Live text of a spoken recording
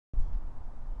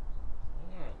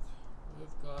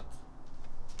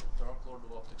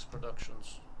Vortex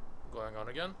Productions going on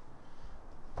again.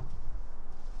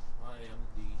 I am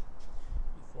the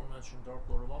aforementioned Dark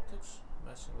Lord of Optics,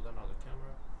 messing with another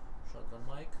camera, shotgun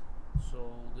mic.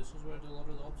 So this is where I do a lot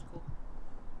of the optical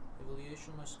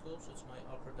evaluation of my scopes. It's my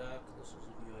upper deck. This is the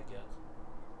view I get.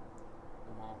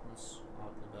 The mountains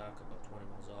out in the back, about 20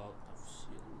 miles out. I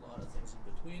see a lot of things in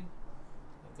between.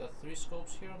 I've got 3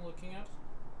 scopes here I'm looking at.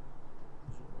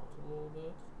 Zoom out a little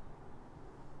bit.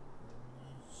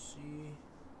 See if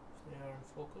they are in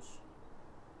focus.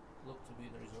 Look to be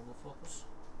in reasonable focus.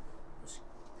 Let's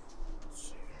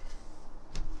see.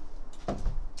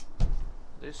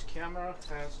 This camera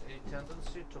has a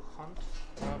tendency to hunt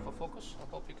for focus. I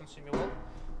hope you can see me well.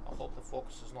 I hope the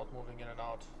focus is not moving in and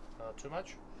out too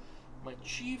much. My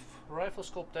chief rifle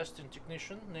scope testing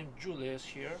technician named Julia is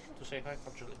here to say hi.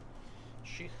 Come, Julia.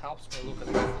 She helps me look at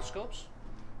rifle scopes,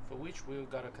 for which we've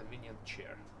got a convenient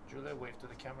chair. Julia, wave to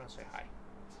the camera and say hi.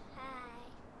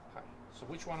 Hi. So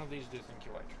which one of these do you think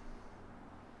you like?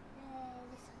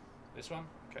 This one.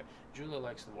 Okay. Julia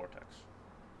likes the Vortex.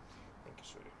 Thank you,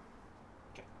 sweetie.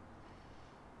 Okay.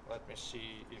 Let me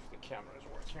see if the camera is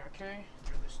working. Okay.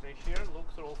 Julia, stay here.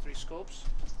 Look through all 3 scopes.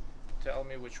 Tell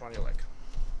me which one you like.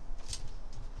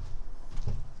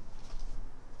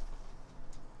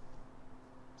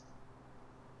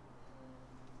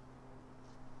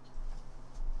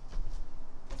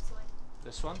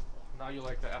 This one? Now you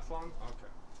like the Athlon?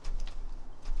 Okay.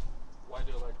 Why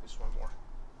do you like this one more?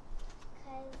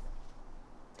 Because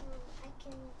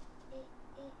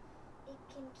it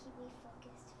can keep me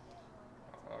focused for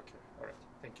longer. Okay, alright.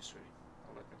 Thank you, sweetie.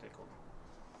 Now let me take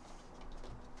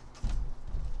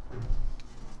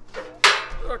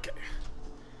over. Okay.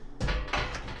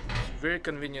 It's very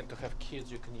convenient to have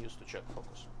kids you can use to check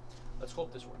focus. Let's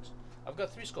hope this works. I've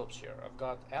got 3 scopes here. I've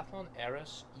got Athlon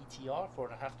Ares ETR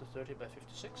 4.5 to 30 by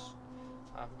 56.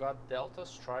 I've got Delta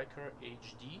Stryker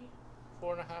HD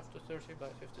 4.5 to 30 by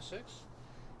 56.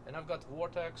 And I've got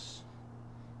Vortex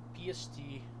PST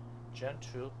Gen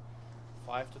 2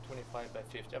 5 to 25 by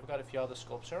 50. I've got a few other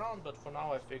scopes around, but for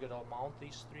now I figured I'll mount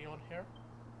these 3 on here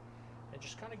and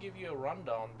just kind of give you a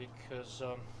rundown, because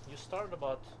you start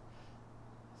about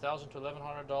 $1,000 to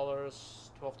 $1,100, $1,200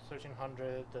 to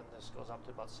 $1,300, and this goes up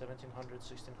to about $1,700,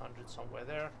 $1,600, somewhere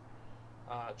there.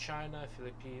 China,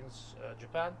 Philippines,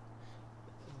 Japan,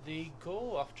 they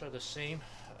go after the same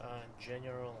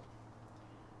general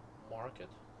market,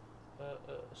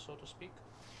 so to speak.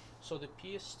 So the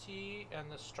PST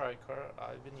and the Stryker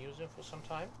I've been using for some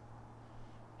time.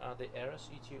 The Ares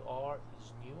ETR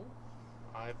is new.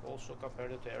 I've also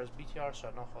compared it to Ares BTR, so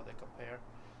I know how they compare.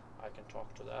 I can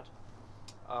talk to that.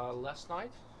 Last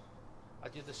night I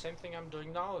did the same thing I'm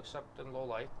doing now, except in low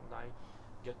light, and I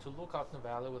get to look out in the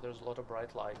valley where there's a lot of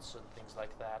bright lights and things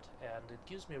like that, and it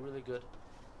gives me a really good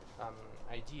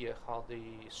idea how the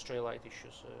stray light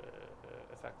issues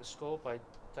affect the scope. I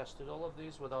tested all of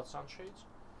these without sunshades.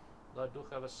 I do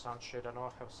have a sunshade. I know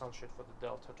I have a sunshade for the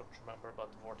Delta. I don't remember about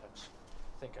the Vortex.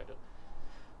 I think I do.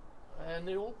 And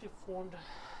they all performed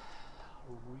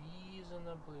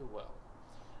reasonably well.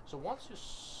 So once you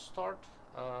start,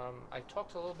 I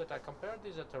talked a little bit. I compared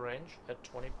these at the range at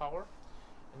 20 power,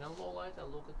 and in low light I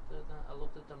looked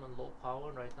at them in low power.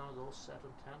 And right now they're all set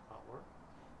on 10 power,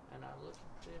 and I'm looking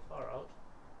pretty far out.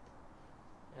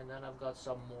 And then I've got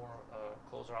some more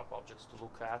closer up objects to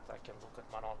look at. I can look at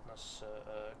monotonous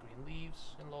green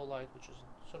leaves in low light, which is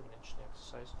sort of an interesting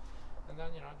exercise. And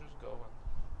then just go and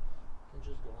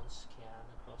scan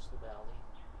across the valley.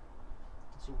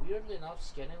 So weirdly enough,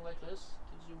 scanning like this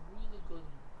gives you really good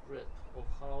grip of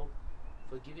how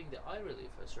forgiving the eye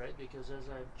relief is, right? Because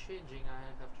as I'm changing, I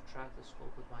have to track the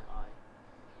scope with my eye,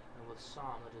 and with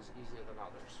some it is easier than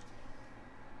others.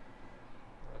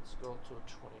 Let's go to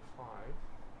 25,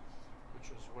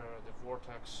 which is where the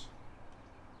Vortex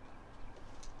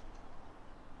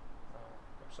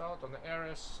comes out. On the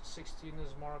Ares, 16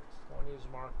 is marked, 20 is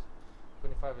marked,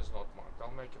 25 is not marked.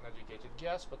 I'll make an educated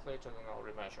guess, but later then I'll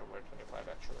remeasure where 25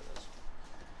 actually is.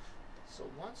 So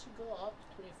once you go up to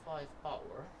 25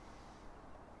 power,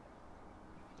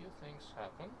 a few things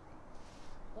happen.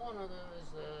 One of them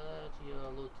is that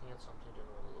you're looking at something you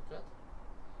don't want to look at.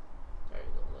 There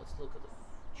you go. Let's look at the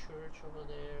church over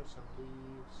there, some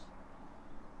leaves,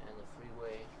 and the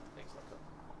freeway, things like that.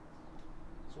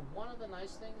 So one of the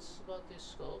nice things about these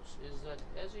scopes is that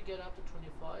as you get up to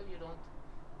 25, you don't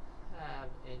have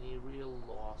any real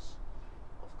loss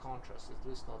of contrast, at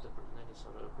least not any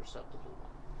sort of perceptible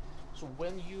one. So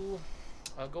when you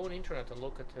go on the internet and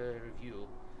look at a review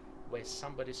where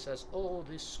somebody says, oh,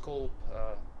 this scope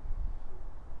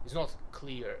is not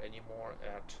clear anymore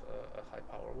at a high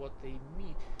power. What they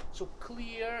mean, so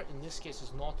clear in this case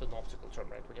is not an optical term,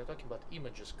 right? When you're talking about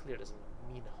images, clear doesn't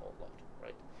mean a whole lot,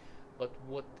 right? But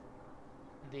what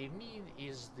they mean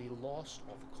is the loss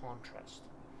of contrast,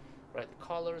 right? The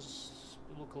colors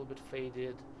look a little bit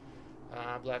faded,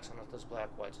 blacks are not as black,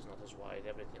 white is not as white,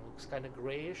 everything looks kind of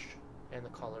grayish, and the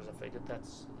colors are faded.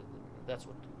 That's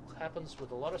what happens with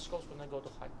a lot of scopes when they go to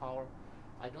high power.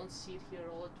 I don't see it here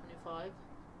all at 25.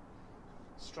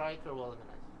 Stryker, well, I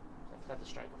mean, I've had the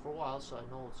Stryker for a while, so I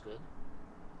know it's good.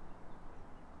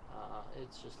 It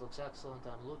just looks excellent.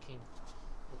 I'm looking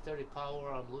at 30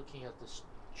 power. I'm looking at this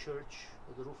church,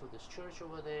 the roof of this church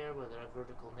over there, where there are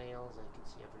vertical nails. I can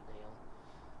see every nail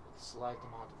with a slight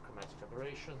amount of chromatic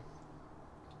aberration.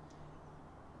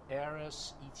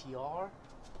 Eris ETR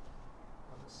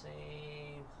on the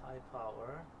same high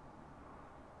power.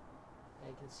 And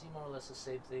you can see more or less the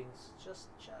same things, just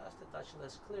a touch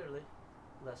less clearly,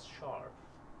 less sharp.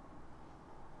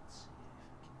 Let's see if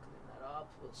we can clean that up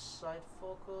with side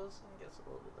focus and gets a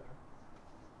little bit better.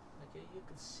 Okay, you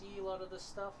can see a lot of this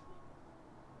stuff,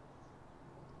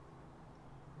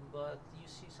 but you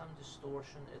see some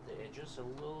distortion at the edges, a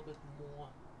little bit more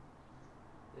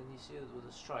than you see it with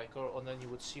the Stryker, or then you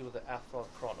would see with the Athlon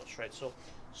Chronos, right? So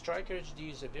Stryker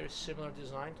HD is a very similar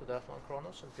design to the Athlon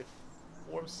Chronos and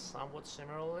performs somewhat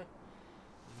similarly.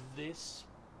 This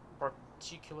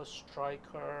particular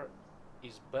Stryker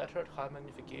is better at high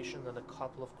magnification than a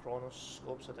couple of Chronos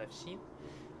scopes that I've seen,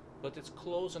 but it's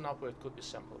close enough where it could be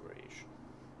sample variation,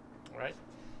 right?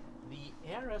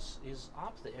 The Eris is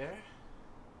up there,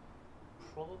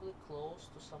 probably close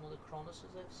to some of the Chronoses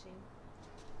I've seen,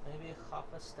 maybe half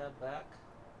a step back.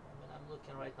 I mean, I'm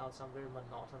looking right now at some very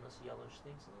monotonous yellowish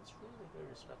things, and it's really very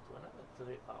respectable. And I'm at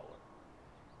 3 power.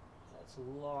 That's a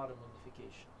lot of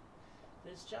magnification.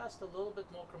 There's just a little bit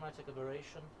more chromatic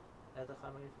aberration at the high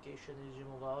magnification as you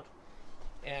move out,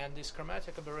 and this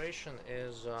chromatic aberration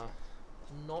is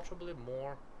notably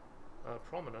more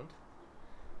prominent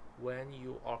when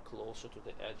you are closer to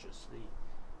the edges.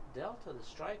 The Delta, the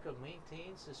Stryker,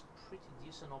 maintains this pretty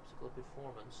decent optical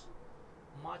performance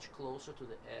much closer to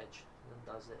the edge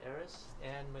than does the Eris,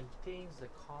 and maintains the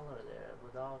color there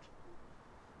without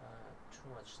too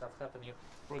much stuff happening.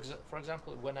 For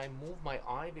example, when I move my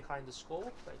eye behind the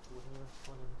scope, like when you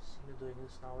see me doing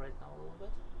this right now a little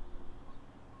bit,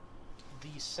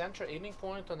 the center aiming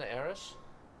point on the Eris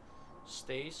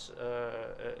stays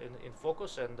in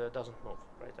focus and doesn't move,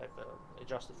 right? I've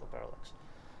adjusted for parallax.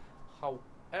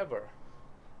 However,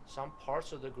 some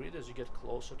parts of the grid, as you get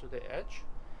closer to the edge,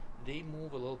 they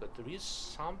move a little bit. There is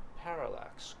some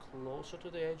parallax closer to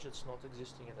the edge that's not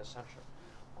existing in the center.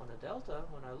 On a Delta,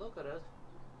 when I look at it,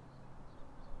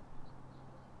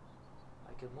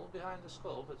 I can move behind the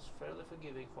scope. It's fairly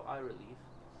forgiving for eye relief,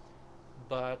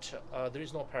 but there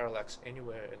is no parallax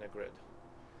anywhere in the grid.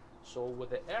 So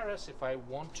with the Eris, if I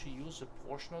want to use a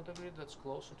portion of the grid that's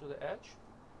closer to the edge,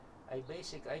 I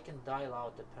can dial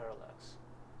out the parallax.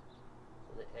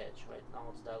 The edge right now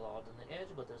it's dialed out on the edge,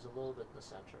 but there's a little bit in the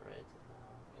center, right?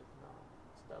 Now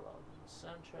it's dialed out in the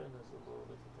center, and there's a little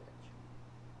bit at the edge.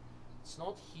 It's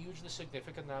not hugely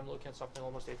significant. I'm looking at something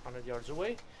almost 800 yards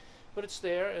away, but it's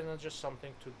there, and it's just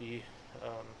something to be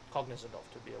cognizant of,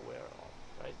 to be aware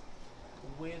of, right?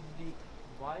 With the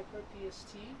Viper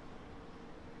PST,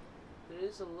 there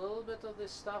is a little bit of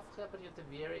this stuff happening at the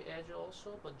very edge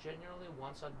also, but generally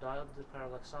once I dialed the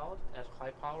parallax out at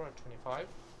high power at 25,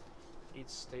 it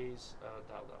stays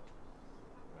dialed out.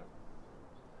 Yeah.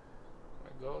 I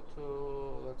go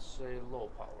to, let's say, low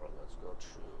power. Let's go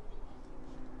to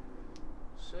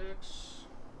 6.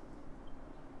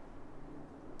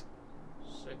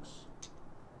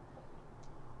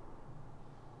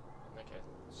 Okay,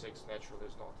 6 naturally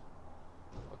is not.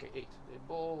 Okay, 8. They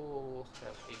both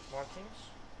have 8 markings.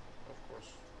 Of course,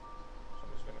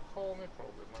 somebody's gonna call me,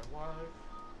 probably my wife.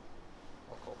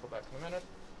 I'll call her back in a minute.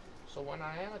 So when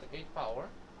I am at 8 power,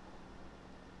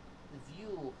 the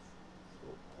view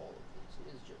through all of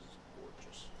these is just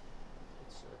gorgeous.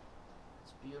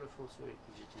 It's beautiful, it's very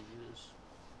easy to use,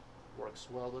 works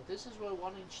well. But this is where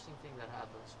one interesting thing that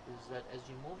happens is that as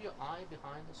you move your eye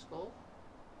behind the scope,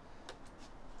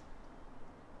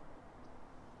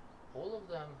 all of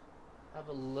them have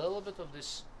a little bit of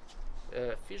this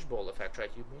fishbowl effect,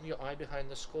 right? You move your eye behind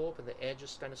the scope and the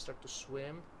edges kind of start to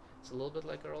swim. It's a little bit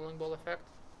like a rolling ball effect.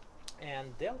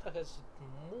 And Delta has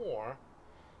more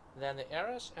than the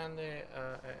Eris and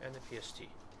the PST.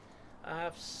 I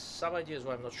have some ideas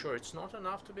why I'm not sure. It's not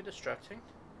enough to be distracting,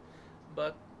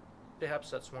 but perhaps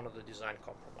that's one of the design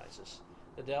compromises.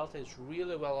 The Delta is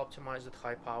really well optimized at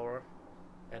high power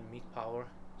and mid power,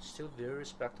 Still very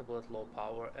respectable at low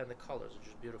power, and the colors are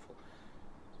just beautiful.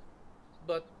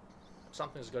 But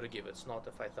something's got to give. It's not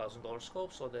a $5,000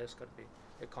 scope, so there's got to be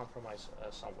a compromise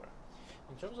somewhere.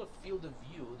 In terms of field of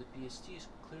view, the PST is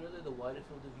clearly the wider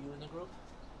field of view in the group.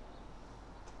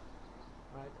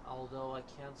 Right, although I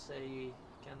can't say,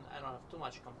 I don't have too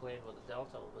much complaint with the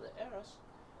Delta over the Ares,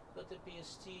 but the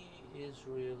PST is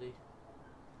really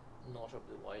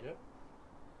notably wider.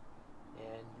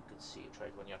 And you can see it,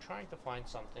 right? When you're trying to find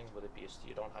something with a PST,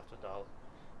 you don't have to dial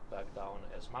back down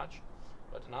as much.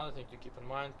 But another thing to keep in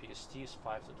mind, PST is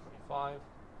 5 to 25,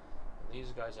 and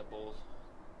these guys are both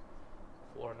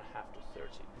 4.5 to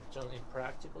 30. In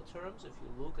practical terms, if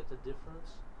you look at the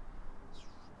difference,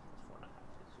 4.5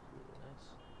 is really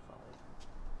nice. 5.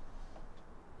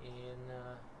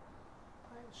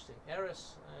 Interesting.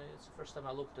 Ares, it's the first time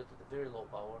I looked at it at very low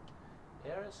power.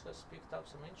 Ares has picked up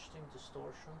some interesting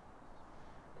distortion.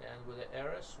 And with the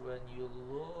Ares, when you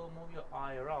move your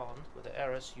eye around with the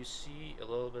Ares, you see a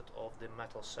little bit of the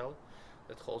metal cell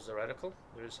that holds the reticle.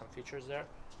 There is some features there.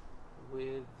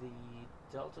 With the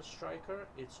Delta Stryker,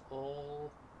 it's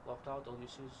all blocked out. All you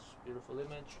see is beautiful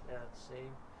image, and same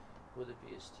with the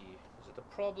PST. Is it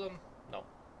a problem? No,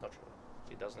 not really.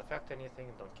 It doesn't affect anything,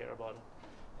 and don't care about it.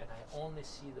 And I only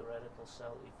see the reticle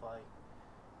cell if I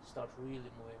start really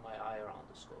moving my eye around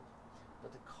the scope.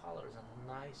 But the colors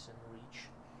are nice and rich.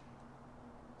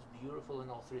 Beautiful in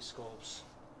all three scopes.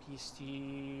 PST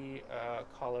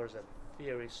colors are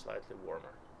very slightly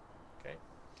warmer. Okay.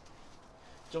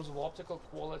 In terms of optical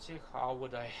quality, how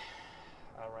would I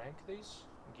rank these?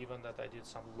 Given that I did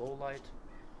some low light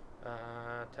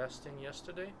testing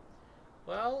yesterday.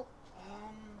 Well,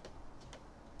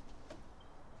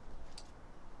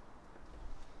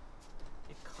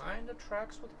 it kind of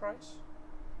tracks with price.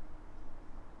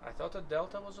 I thought the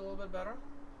Delta was a little bit better.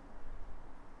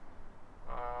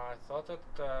 I thought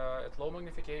that at low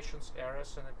magnifications,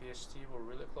 Ares and the PST were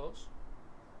really close.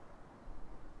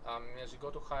 As you go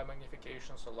to high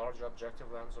magnifications, a larger objective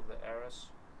lens of the Ares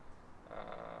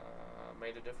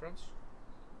made a difference.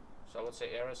 So I would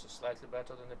say Ares is slightly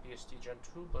better than the PST Gen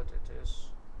 2, but it is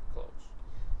close.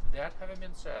 That having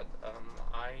been said,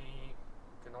 I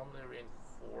can only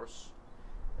reinforce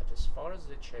that as far as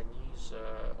the Chinese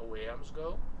OEMs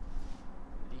go,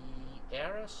 the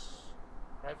Ares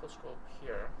rifle scope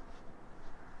here,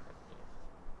 let me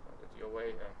put it your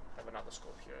way, have another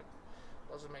scope here.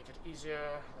 Does it make it easier?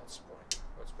 Let's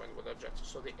point with the objective.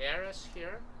 So the Ares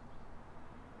here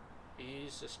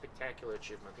is a spectacular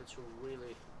achievement. It's a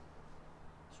really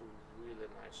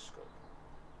nice scope.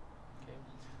 Okay.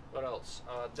 What else?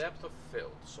 Depth of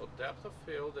field. So depth of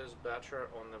field is better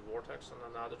on the Vortex than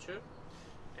on the other two.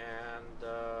 And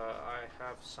I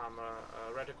have some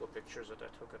reticle pictures that I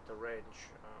took at the range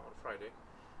on Friday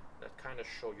that kind of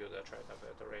show you that right up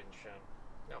at the range.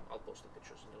 Now I'll post the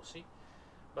pictures and you'll see.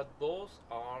 But both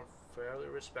are fairly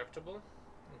respectable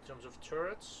in terms of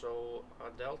turrets. So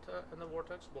Delta and the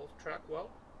Vortex both track well.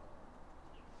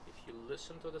 If you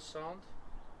listen to the sound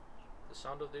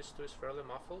of these two is fairly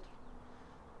muffled.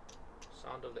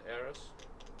 Sound of the Ares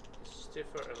is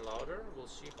stiffer and louder. We'll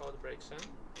see how it breaks in.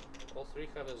 All three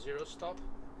have a zero stop.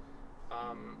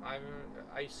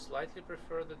 I slightly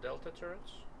prefer the Delta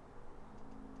turrets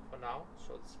for now,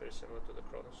 so it's very similar to the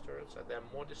Kronos turrets. They're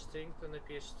more distinct than the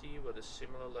PST with a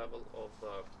similar level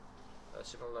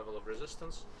of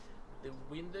resistance. The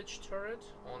windage turret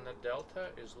on the Delta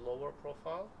is lower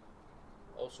profile,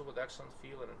 also with excellent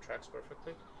feel, and it tracks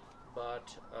perfectly,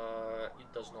 but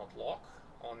it does not lock.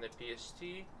 On the PST,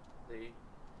 the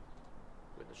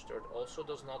windage turret also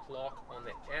does not lock. On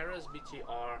the Ares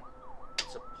BTR,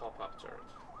 it's a pop-up turret.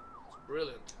 It's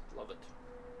brilliant, love it.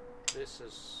 This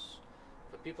is,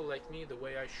 for people like me, the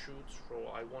way I shoot,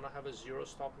 so I want to have a zero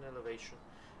stop in elevation.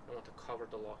 I want to cover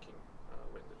the locking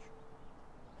windage.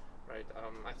 Right,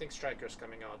 I think Stryker's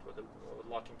coming out with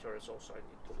locking turrets also. I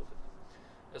need to look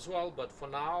at as well, but for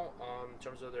now, in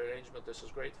terms of the arrangement, this is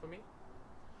great for me.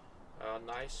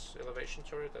 Nice elevation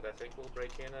turret that I think will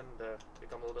break in and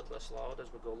become a little bit less loud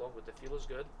as we go along, but the feel is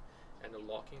good, and the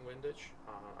locking windage,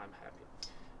 I'm happy.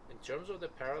 In terms of the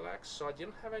parallax, so I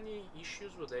didn't have any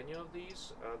issues with any of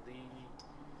these.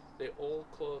 They all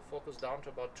focus down to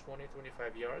about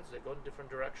 20-25 yards. They go in different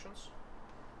directions.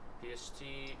 PST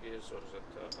is, what is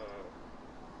it,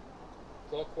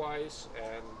 clockwise,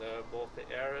 and both the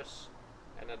Ares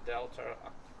and the Delta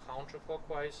are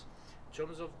counterclockwise. In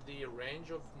terms of the range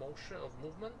of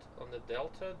movement on the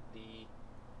Delta, the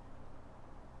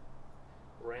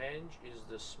range is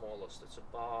the smallest. It's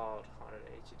about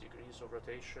 180 degrees of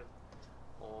rotation.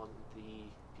 On the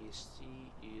PST,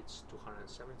 it's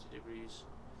 270 degrees.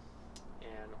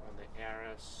 and on the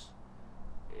Ares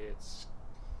it's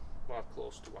about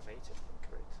close to 180, I think,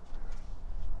 right?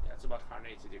 Yeah, it's about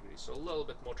 180 degrees, so a little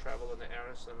bit more travel in the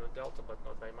Ares than the Delta, but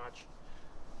not by much.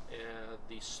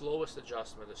 The slowest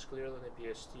adjustment is clearly in the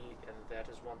PST, and that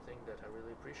is one thing that I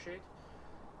really appreciate.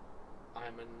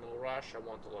 I'm in no rush, I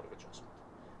want a lot of adjustment.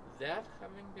 That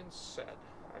having been said,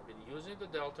 I've been using the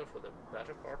Delta for the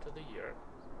better part of the year.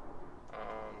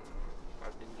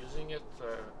 I've been using it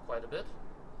quite a bit,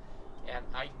 and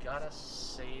I gotta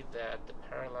say that the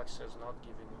parallax has not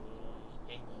given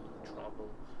me any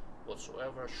trouble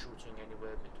whatsoever, shooting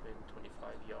anywhere between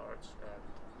 25 yards, and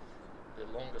the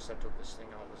longest I took this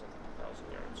thing out was in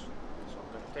 1,000 yards. So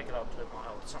I'm going to take it out to a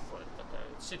mile at some point, but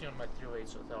it's sitting on my 308,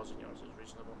 so 1,000 yards is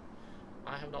reasonable.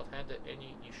 I have not had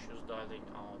any issues dialing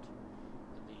out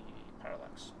the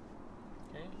parallax.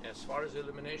 Okay, as far as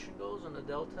illumination goes on the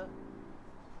Delta,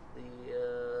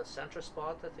 the center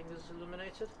spot I think is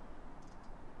illuminated.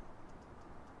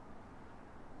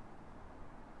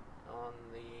 On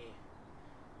the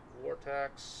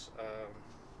Vortex,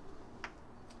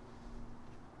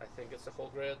 I think it's the whole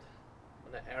grid.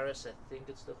 On the Ares, I think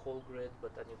it's the whole grid,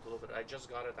 but I need to look at it. I just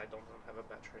got it, I don't have a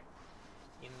battery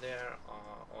in there.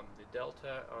 On the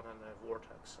Delta and on the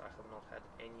Vortex, I have not had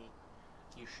any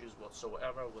issues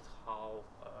whatsoever with how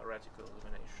reticle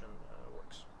illumination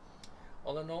works.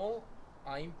 All in all,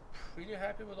 I'm pretty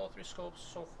happy with all three scopes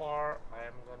so far. I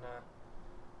am gonna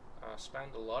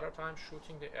spend a lot of time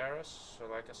shooting the Ares. So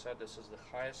like I said, this is the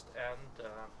highest end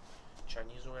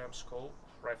Chinese OEM scope,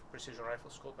 precision rifle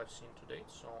scope I've seen to date,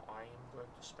 so I am going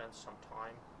to spend some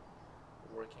time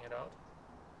working it out.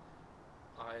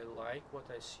 I like what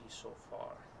I see so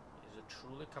far. Is it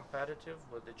truly competitive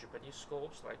with the Japanese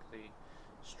scopes like the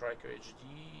Stryker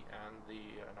HD and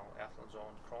the Athlon's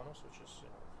own Chronos, which is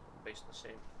based on the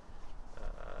same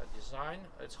design?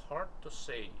 It's hard to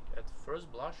say. At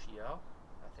first blush, yeah,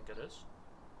 I think it is.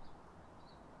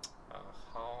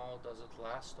 How does it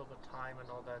last over time and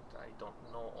all that, I don't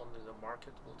know. Only the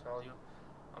market will tell you.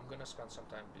 I'm gonna spend some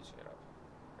time busy it up,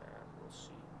 and we'll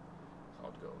see how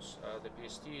it goes. The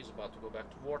PST is about to go back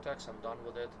to Vortex. I'm done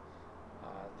with it.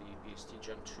 The PST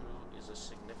Gen 2 is a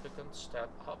significant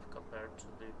step up compared to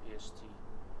the PST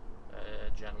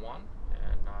Gen 1,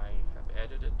 and I have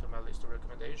added it to my list of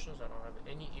recommendations. I don't have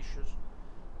any issues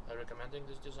recommending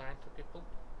this design to people.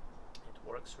 It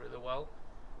works really well.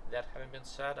 That having been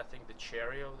said, I think the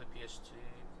cherry of the PST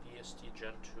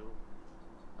Gen 2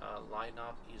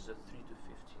 lineup is a 3 to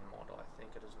 15 model. I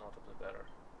think it is notably better.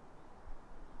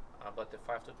 But the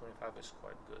 5 to 25 is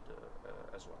quite good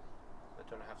as well. The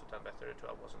 2.5 to 10 by 32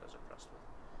 I wasn't as impressed with.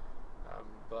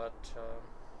 But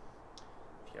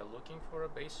if you're looking for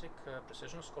a basic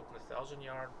precision scope in the $1,000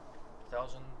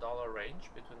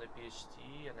 range between the PST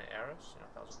and the Ares,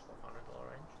 $1,000 to $1,200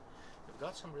 range, you've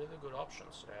got some really good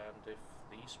options. And if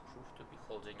these prove to be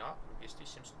holding up, and PST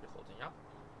seems to be holding up,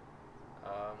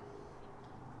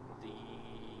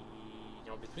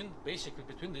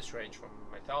 between this range from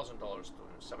 $1,000 to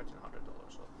 $1,700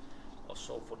 or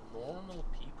so, for normal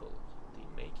people,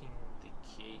 making the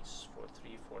case for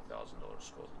 $3,000-4,000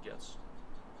 scope gets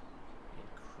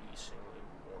increasingly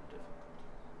more difficult.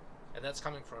 And that's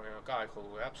coming from a guy who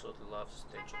absolutely loves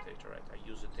tangent theta, right? I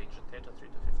use a tangent theta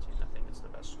 3 to 15. I think it's the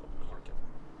best scope in the market.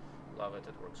 Love it,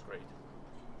 it works great.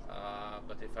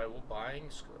 But if I were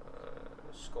buying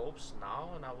scopes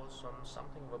now and I was on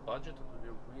something of a budget, it would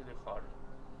be really hard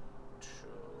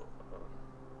to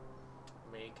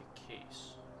make a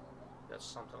case that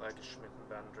something like a Schmidt &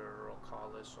 Bender or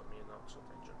Callis or Minox or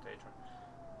tangent theta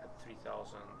at $3,000,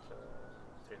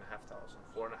 $3,500,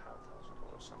 $4,500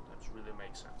 sometimes really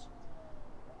makes sense.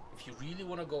 If you really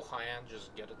want to go high end,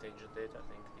 just get a tangent theta. I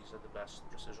think these are the best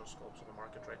precision scopes on the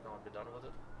market right now, and be done with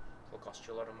it. It'll cost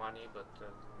you a lot of money, but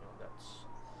that's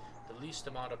the least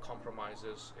amount of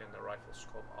compromises in the rifle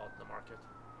scope out in the market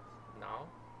now.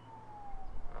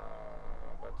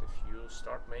 But if you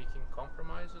start making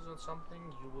compromises on something,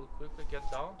 you will quickly get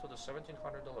down to the $1,700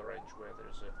 range, where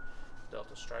there's a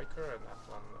Delta Stryker and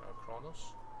Athlon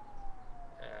Chronos,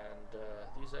 and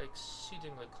these are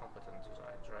exceedingly competent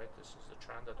designs, right? This is the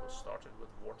trend that was started with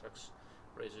Vortex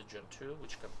Razor Gen 2,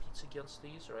 which competes against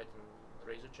these, right? And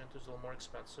Razor Gen 2 is a little more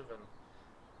expensive, and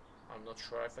I'm not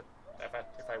sure if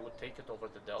I would take it over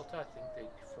the Delta. I think they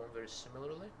perform very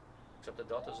similarly, except the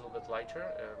Delta is a little bit lighter,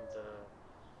 and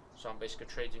so I'm basically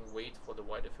trading weight for the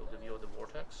wider field of view of the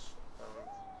Vortex.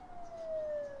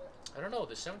 I don't know,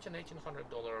 the $1,700-1,800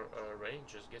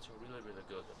 range is getting really, really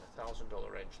good, and the $1,000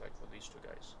 range, like for these two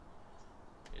guys,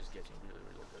 is getting really,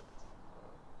 really good.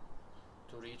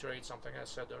 To reiterate something I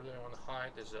said earlier on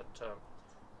height, is that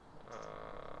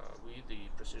we, the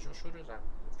precision shooters, I'm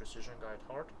a precision guy at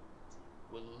heart,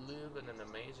 we live in an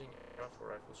amazing era for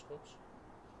rifle scopes.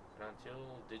 And until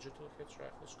digital hits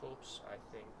rifle scopes, I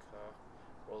think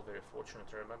we're all very fortunate.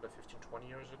 I remember 15-20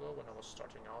 years ago when I was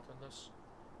starting out in this,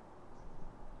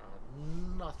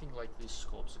 nothing like these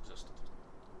scopes existed.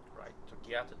 Right? To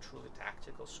get a truly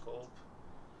tactical scope,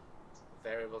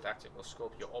 variable tactical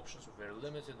scope, your options were very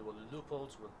limited. There were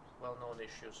loopholes with well-known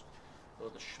issues. There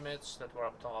were the Schmitz that were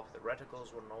up top. The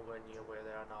reticles were nowhere near where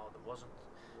they are now. There wasn't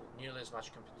nearly as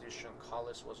much competition.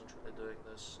 Collis wasn't really doing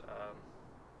this.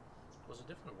 It was a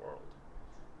different world.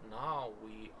 Now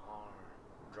we are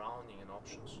drowning in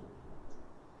options,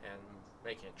 and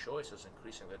making a choice is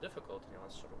increasingly difficult. You know,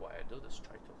 that's sort of why I do this,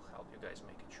 try to help you guys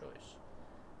make a choice.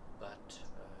 But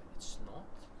it's not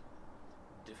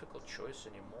a difficult choice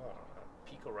anymore.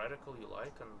 Pick a reticle you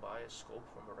like and buy a scope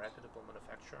from a reputable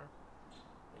manufacturer,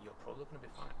 and you're probably going to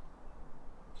be fine.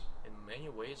 In many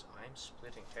ways, I'm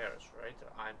splitting hairs, right?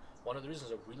 One of the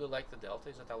reasons I really like the Delta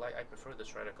is that I prefer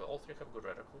this reticle. All three have good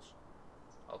reticles.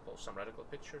 I'll post some reticle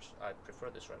pictures. I prefer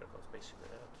this reticle. It's basically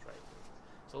it, right?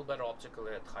 It's a little better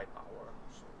optically at high power,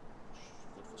 so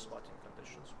good for spotting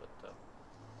conditions. But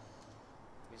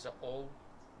these are all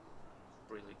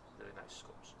really, really nice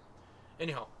scopes.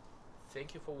 Anyhow,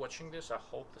 thank you for watching this. I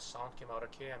hope the sound came out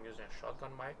okay. I'm using a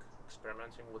shotgun mic,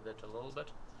 experimenting with it a little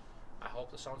bit. I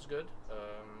hope the sound's good.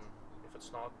 If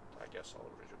it's not, I guess I'll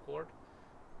re-record.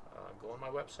 Go on my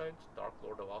website,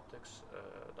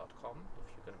 darklordofoptics.com.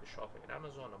 If you're going to be shopping at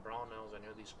Amazon or Brownells, any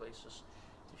of these places,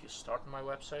 if you start on my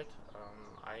website,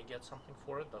 I get something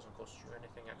for it. Doesn't cost you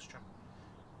anything extra,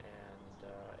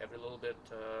 and every little bit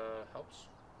helps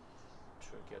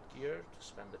to get gear, to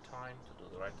spend the time, to do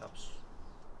the write-ups,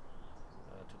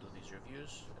 to do these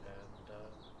reviews, and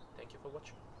thank you for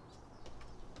watching.